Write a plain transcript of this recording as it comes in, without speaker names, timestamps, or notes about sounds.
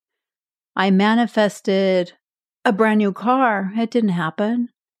I manifested a brand new car. It didn't happen.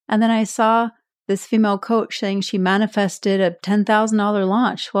 And then I saw this female coach saying she manifested a $10,000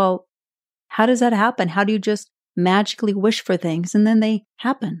 launch. Well, how does that happen? How do you just magically wish for things and then they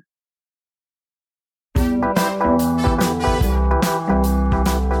happen?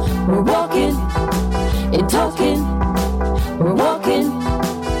 We're walking and talking. We're walking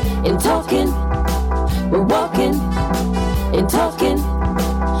and talking. We're walking and talking.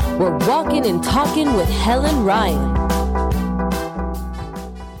 We're walking and talking with Helen Ryan.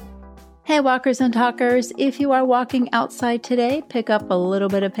 Hey, walkers and talkers. If you are walking outside today, pick up a little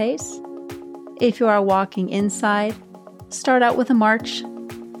bit of pace. If you are walking inside, start out with a march.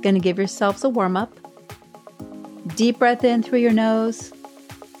 Going to give yourselves a warm-up. Deep breath in through your nose.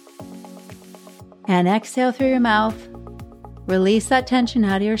 And exhale through your mouth. Release that tension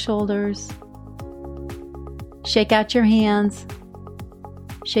out of your shoulders. Shake out your hands.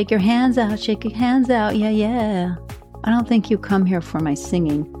 Shake your hands out. Shake your hands out. Yeah. I don't think you come here for my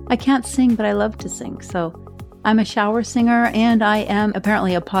singing. I can't sing, but I love to sing. So I'm a shower singer and I am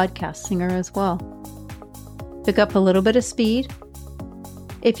apparently a podcast singer as well. Pick up a little bit of speed.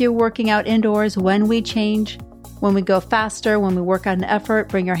 If you're working out indoors, when we change, when we go faster, when we work out an effort,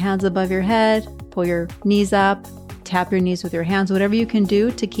 bring your hands above your head, pull your knees up, tap your knees with your hands, whatever you can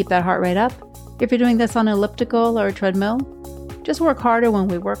do to keep that heart rate up. If you're doing this on an elliptical or a treadmill, just work harder when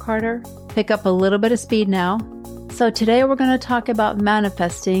we work harder. Pick up a little bit of speed now. So today we're going to talk about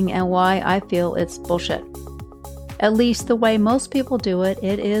manifesting and why I feel it's bullshit. At least the way most people do it,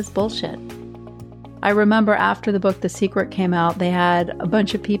 it is bullshit. I remember after the book The Secret came out, they had a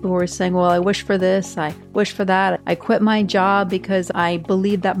bunch of people who were saying, well, I wish for this, I wish for that. I quit my job because I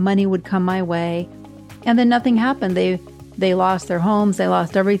believed that money would come my way. And then nothing happened. They lost their homes, they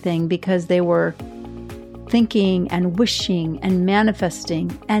lost everything because they were thinking and wishing and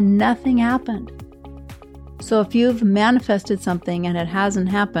manifesting and nothing happened. So if you've manifested something and it hasn't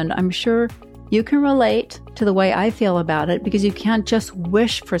happened, I'm sure you can relate to the way I feel about it because you can't just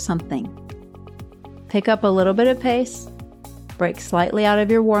wish for something. Pick up a little bit of pace, break slightly out of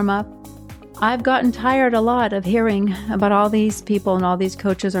your warm-up. I've gotten tired a lot of hearing about all these people and all these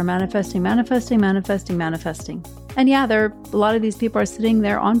coaches are manifesting. And yeah, a lot of these people are sitting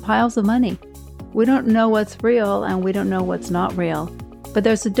there on piles of money. We don't know what's real and we don't know what's not real. But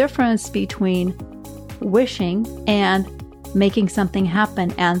there's a difference between wishing and making something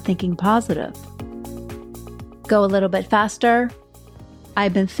happen and thinking positive. Go a little bit faster.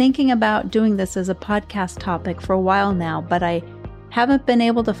 I've been thinking about doing this as a podcast topic for a while now, but I haven't been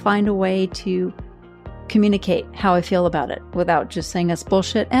able to find a way to communicate how I feel about it without just saying it's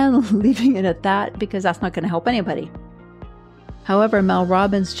bullshit and leaving it at that because that's not going to help anybody. However, Mel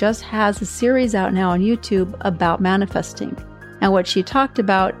Robbins just has a series out now on YouTube about manifesting. And what she talked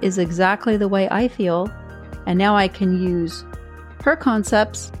about is exactly the way I feel. And now I can use her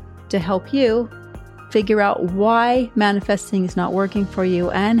concepts to help you figure out why manifesting is not working for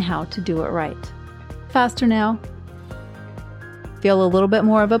you and how to do it right. Faster now. Feel a little bit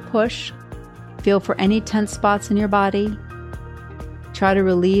more of a push. Feel for any tense spots in your body. Try to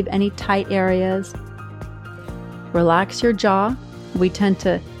relieve any tight areas. Relax your jaw. We tend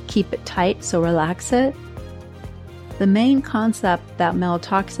to keep it tight, so relax it. The main concept that Mel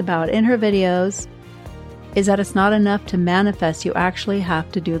talks about in her videos is that it's not enough to manifest, you actually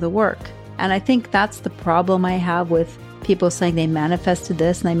have to do the work. And I think that's the problem I have with people saying they manifested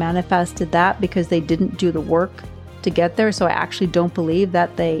this and they manifested that because they didn't do the work to get there. So I actually don't believe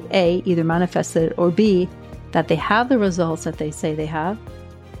that they, A, either manifested it, or B, that they have the results that they say they have.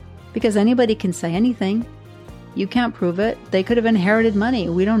 Because anybody can say anything. You can't prove it. They could have inherited money.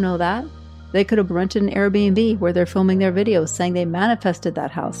 We don't know that. They could have rented an Airbnb where they're filming their videos saying they manifested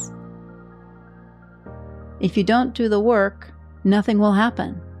that house. If you don't do the work, nothing will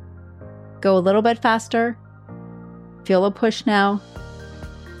happen. Go a little bit faster. Feel a push now.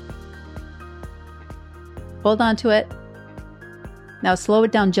 Hold on to it. Now slow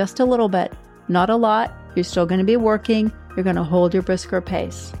it down just a little bit. Not a lot. You're still going to be working. You're going to hold your brisker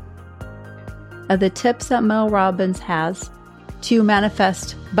pace. The tips that Mel Robbins has to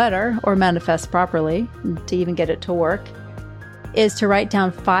manifest better or manifest properly, to even get it to work, is to write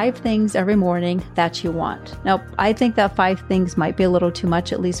down 5 things every morning that you want. Now, I think that 5 things might be a little too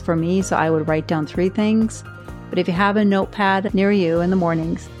much, at least for me, so I would write down 3 things. But if you have a notepad near you in the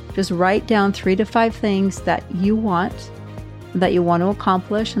mornings, just write down 3 to 5 things that you want to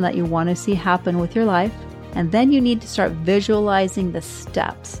accomplish and that you want to see happen with your life. And then you need to start visualizing the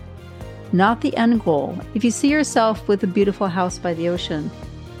steps, not the end goal. If you see yourself with a beautiful house by the ocean,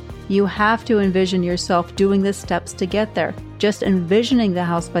 You have to envision yourself doing the steps to get there. Just envisioning the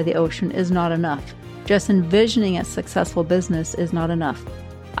house by the ocean is not enough. Just envisioning a successful business is not enough.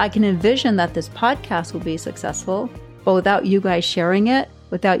 I can envision that this podcast will be successful, but without you guys sharing it,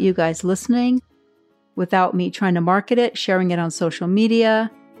 without you guys listening, without me trying to market it, sharing it on social media,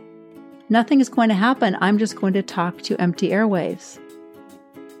 nothing is going to happen. I'm just going to talk to empty airwaves.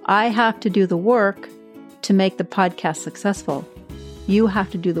 I have to do the work to make the podcast successful. You have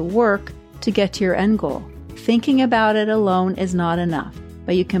to do the work to get to your end goal. Thinking about it alone is not enough,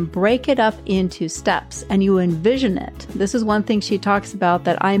 but you can break it up into steps and you envision it. This is one thing she talks about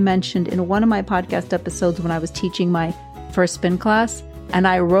that I mentioned in one of my podcast episodes when I was teaching my first spin class. And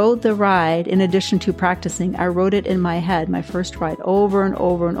I rode the ride in addition to practicing. I rode it in my head, my first ride, over and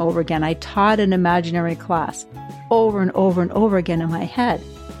over and over again. I taught an imaginary class over and over and over again in my head.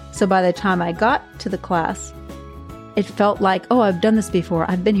 So by the time I got to the class, it felt like, oh, I've done this before.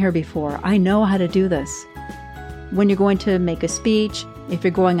 I've been here before. I know how to do this. When you're going to make a speech, if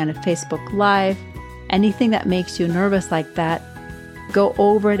you're going on a Facebook Live, anything that makes you nervous like that, go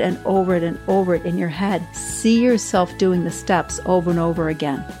over it and over it and over it in your head. See yourself doing the steps over and over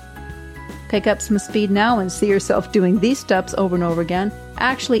again. Pick up some speed now and see yourself doing these steps over and over again.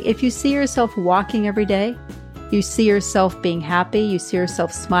 Actually, if you see yourself walking every day, you see yourself being happy, you see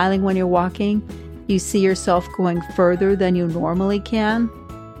yourself smiling when you're walking, you see yourself going further than you normally can,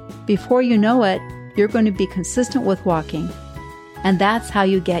 before you know it, you're going to be consistent with walking. And that's how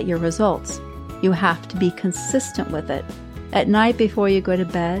you get your results. You have to be consistent with it. At night before you go to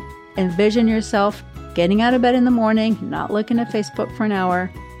bed, envision yourself getting out of bed in the morning, not looking at Facebook for an hour,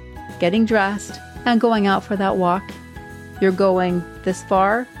 getting dressed, and going out for that walk. You're going this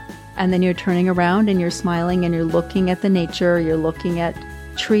far, and then you're turning around and you're smiling and you're looking at the nature, you're looking at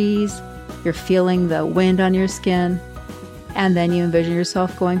trees, you're feeling the wind on your skin, and then you envision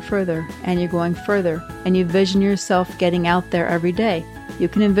yourself going further, and you're going further, and you envision yourself getting out there every day. You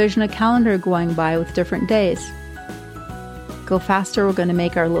can envision a calendar going by with different days. Go faster. We're going to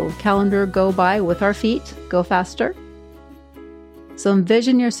make our little calendar go by with our feet. Go faster. So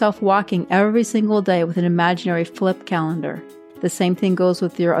envision yourself walking every single day with an imaginary flip calendar. The same thing goes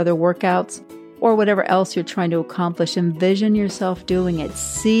with your other workouts or whatever else you're trying to accomplish. Envision yourself doing it.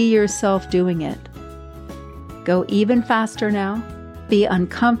 See yourself doing it. Go even faster now. Be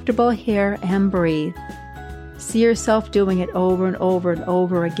uncomfortable here and breathe. See yourself doing it over and over and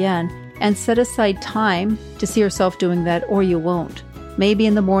over again. And set aside time to see yourself doing that, or you won't. Maybe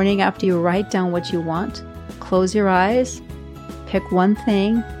in the morning after you write down what you want, close your eyes, pick one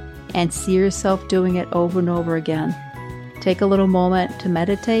thing, and see yourself doing it over and over again. Take a little moment to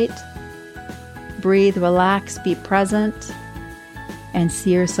meditate, breathe, relax, be present, and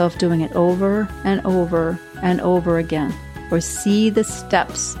see yourself doing it over and over and over again. Or see the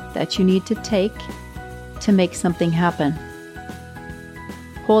steps that you need to take to make something happen.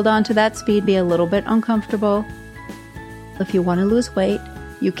 Hold on to that speed, be a little bit uncomfortable. If you want to lose weight,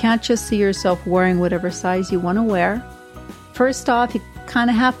 you can't just see yourself wearing whatever size you want to wear. First off, you kind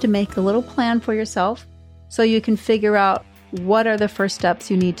of have to make a little plan for yourself so you can figure out what are the first steps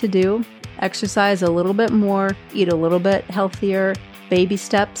you need to do. Exercise a little bit more, eat a little bit healthier, baby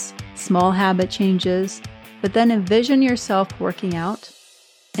steps, small habit changes. But then envision yourself working out.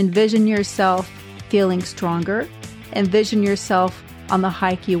 Envision yourself feeling stronger. Envision yourself on the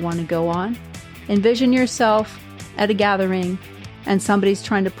hike you want to go on. Envision yourself at a gathering and somebody's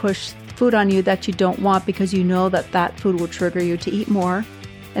trying to push food on you that you don't want because you know that that food will trigger you to eat more.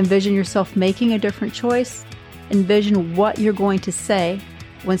 Envision yourself making a different choice. Envision what you're going to say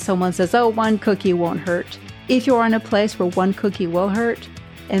when someone says, oh, one cookie won't hurt. If you're in a place where one cookie will hurt,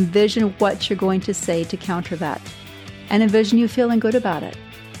 envision what you're going to say to counter that. And envision you feeling good about it.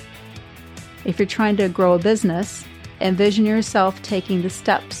 If you're trying to grow a business, envision yourself taking the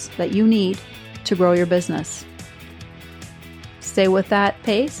steps that you need to grow your business. Stay with that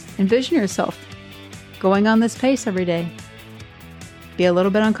pace. Envision yourself going on this pace every day. Be a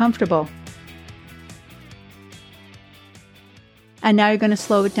little bit uncomfortable. And now you're going to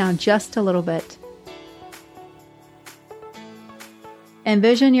slow it down just a little bit.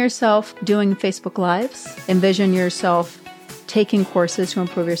 Envision yourself doing Facebook Lives. Envision yourself taking courses to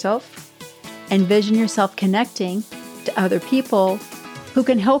improve yourself. Envision yourself connecting to other people who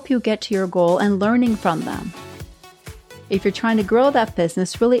can help you get to your goal and learning from them. If you're trying to grow that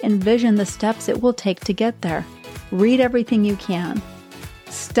business, really envision the steps it will take to get there. Read everything you can.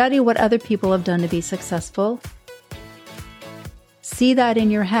 Study what other people have done to be successful. See that in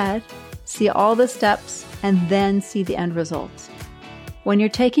your head, see all the steps, and then see the end results. When you're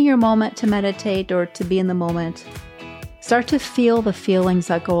taking your moment to meditate or to be in the moment, Start to feel the feelings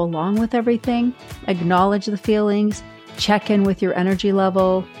that go along with everything. Acknowledge the feelings. Check in with your energy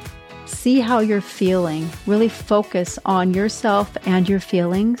level. See how you're feeling. Really focus on yourself and your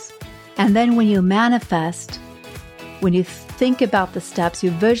feelings. And then when you manifest, when you think about the steps, you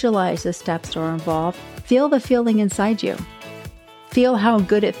visualize the steps that are involved, feel the feeling inside you. Feel how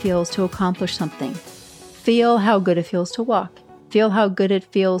good it feels to accomplish something. Feel how good it feels to walk. Feel how good it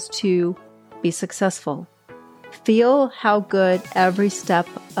feels to be successful. Feel how good every step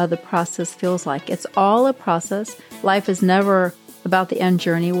of the process feels like. It's all a process. Life is never about the end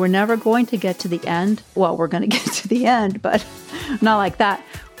journey. We're never going to get to the end. Well, we're going to get to the end, but not like that.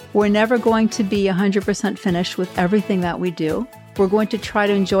 We're never going to be 100% finished with everything that we do. We're going to try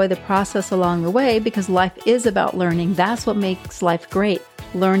to enjoy the process along the way because life is about learning. That's what makes life great.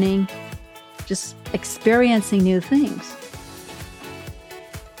 Learning, just experiencing new things.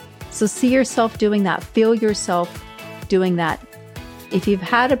 So see yourself doing that. Feel yourself doing that. If you've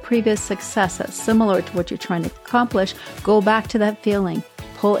had a previous success that's similar to what you're trying to accomplish, go back to that feeling.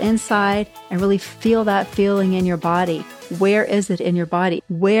 Pull inside and really feel that feeling in your body. Where is it in your body?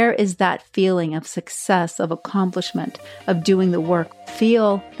 Where is that feeling of success, of accomplishment, of doing the work?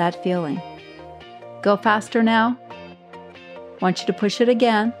 Feel that feeling. Go faster now. I want you to push it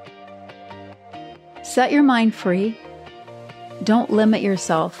again. Set your mind free. Don't limit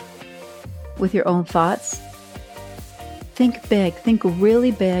yourself with your own thoughts. Think big, think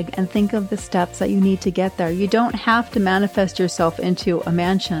really big, and think of the steps that you need to get there. You don't have to manifest yourself into a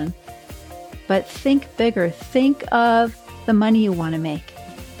mansion, but think bigger. Think of the money you want to make.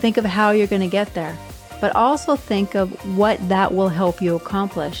 Think of how you're going to get there, but also think of what that will help you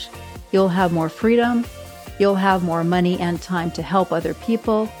accomplish. You'll have more freedom. You'll have more money and time to help other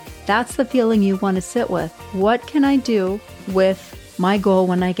people. That's the feeling you want to sit with. What can I do with my goal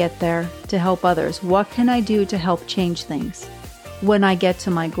when I get there to help others? What can I do to help change things? When I get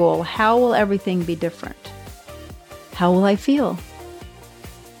to my goal, how will everything be different? How will I feel?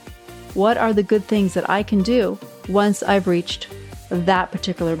 What are the good things that I can do once I've reached that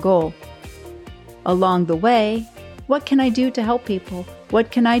particular goal? Along the way, what can I do to help people? What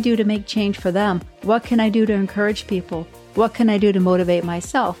can I do to make change for them? What can I do to encourage people? What can I do to motivate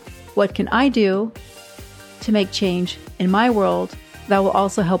myself? What can I do to make change in my world that will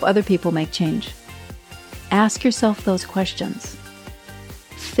also help other people make change? Ask yourself those questions.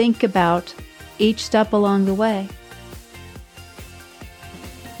 Think about each step along the way.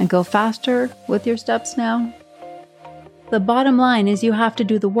 And go faster with your steps now. The bottom line is you have to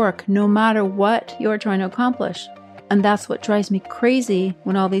do the work no matter what you're trying to accomplish. And that's what drives me crazy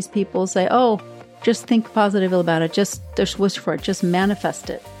when all these people say, oh, just think positively about it. Just wish for it. Just manifest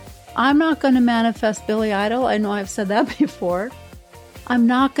it. I'm not going to manifest Billy Idol. I know I've said that before. I'm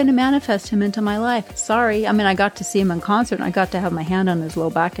not going to manifest him into my life. Sorry. I mean, I got to see him in concert and I got to have my hand on his low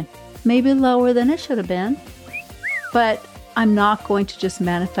back and maybe lower than it should have been. But I'm not going to just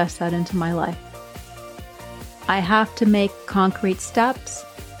manifest that into my life. I have to make concrete steps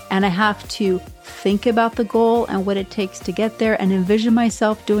and I have to think about the goal and what it takes to get there and envision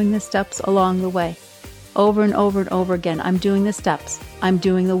myself doing the steps along the way. Over and over and over again. I'm doing the steps. I'm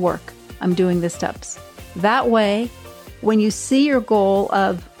doing the work. I'm doing the steps. That way, when you see your goal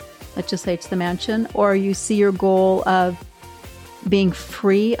of, let's just say it's the mansion, or you see your goal of being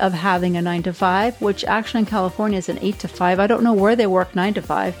free of having a 9-to-5, which actually in California is an 8-to-5. I don't know where they work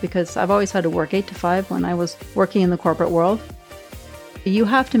 9-to-5 because I've always had to work 8-to-5 when I was working in the corporate world. You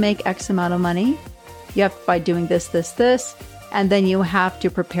have to make X amount of money. You have by doing this, and then you have to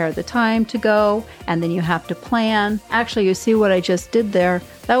prepare the time to go, and then you have to plan. Actually, you see what I just did there?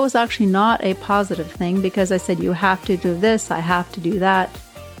 That was actually not a positive thing because I said you have to do this, I have to do that.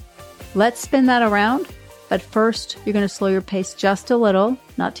 Let's spin that around, but first you're going to slow your pace just a little,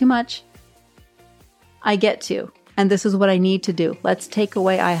 not too much. I get to, and this is what I need to do. Let's take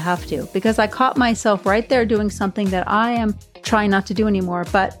away I have to, because I caught myself right there doing something that I am trying not to do anymore,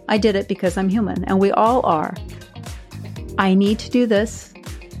 but I did it because I'm human, and we all are. I need to do this,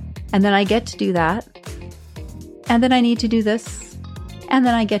 and then I get to do that, and then I need to do this, and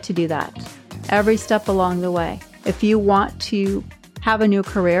then I get to do that. Every step along the way. If you want to have a new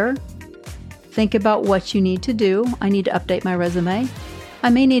career, think about what you need to do. I need to update my resume. I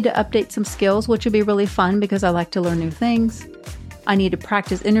may need to update some skills, which would be really fun because I like to learn new things. I need to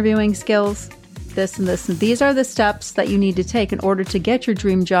practice interviewing skills, this and this. And these are the steps that you need to take in order to get your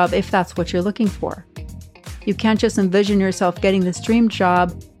dream job if that's what you're looking for. You can't just envision yourself getting this dream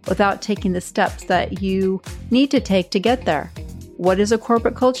job without taking the steps that you need to take to get there. What is a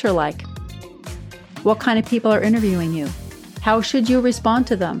corporate culture like? What kind of people are interviewing you? How should you respond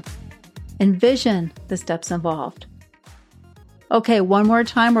to them? Envision the steps involved. Okay, one more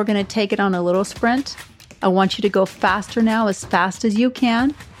time. We're going to take it on a little sprint. I want you to go faster now, as fast as you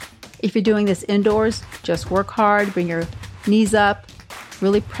can. If you're doing this indoors, just work hard, bring your knees up,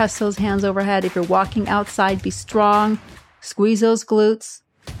 really press those hands overhead. If you're walking outside, be strong, squeeze those glutes,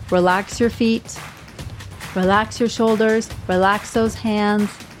 relax your feet, relax your shoulders, relax those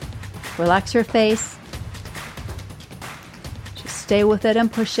hands, relax your face. Just stay with it and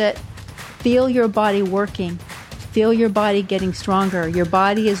push it. Feel your body working. Feel your body getting stronger. Your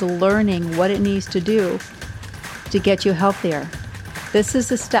body is learning what it needs to do to get you healthier. This is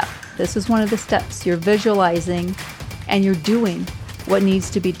a step. This is one of the steps. You're visualizing and you're doing what needs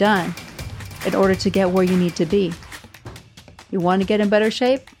to be done in order to get where you need to be. You want to get in better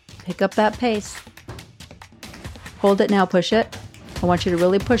shape? Pick up that pace. Hold it now, push it. I want you to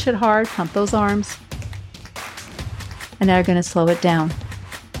really push it hard, pump those arms. And now you're going to slow it down.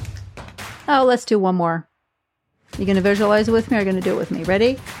 Oh, let's do one more. You're going to visualize it with me or are you going to do it with me?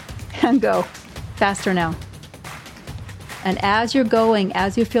 Ready? And go. Faster now. And as you're going,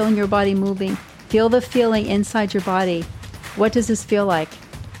 as you're feeling your body moving, feel the feeling inside your body. What does this feel like?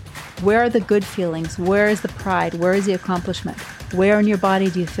 Where are the good feelings? Where is the pride? Where is the accomplishment? Where in your body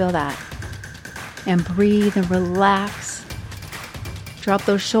do you feel that? And breathe and relax. Drop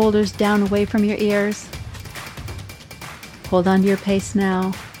those shoulders down away from your ears. Hold on to your pace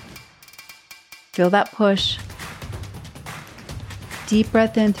now. Feel that push. Deep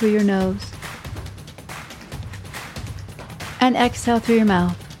breath in through your nose. And exhale through your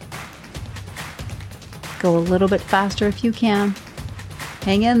mouth. Go a little bit faster if you can.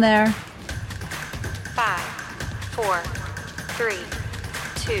 Hang in there. 5, 4, 3,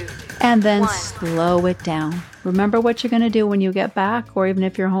 2, and then 1. Slow it down. Remember what you're going to do when you get back, or even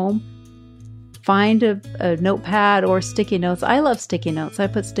if you're home. Find a notepad or sticky notes. I love sticky notes. I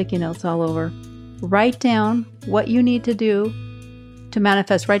put sticky notes all over. Write down what you need to do to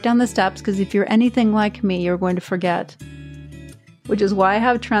manifest. Write down the steps, because if you're anything like me, you're going to forget. Which is why I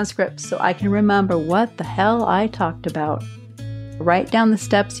have transcripts, so I can remember what the hell I talked about. Write down the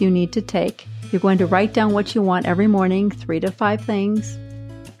steps you need to take. You're going to write down what you want every morning, 3 to 5 things.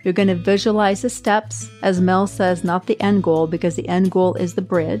 You're going to visualize the steps, as Mel says, not the end goal, because the end goal is the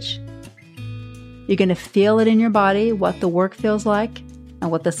bridge. You're going to feel it in your body, what the work feels like and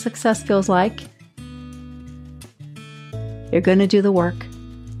what the success feels like. You're going to do the work.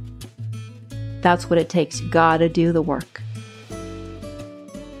 That's what it takes. You got to do the work.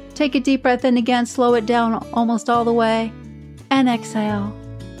 Take a deep breath in again, slow it down almost all the way, and exhale.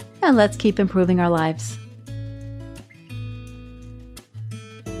 And let's keep improving our lives.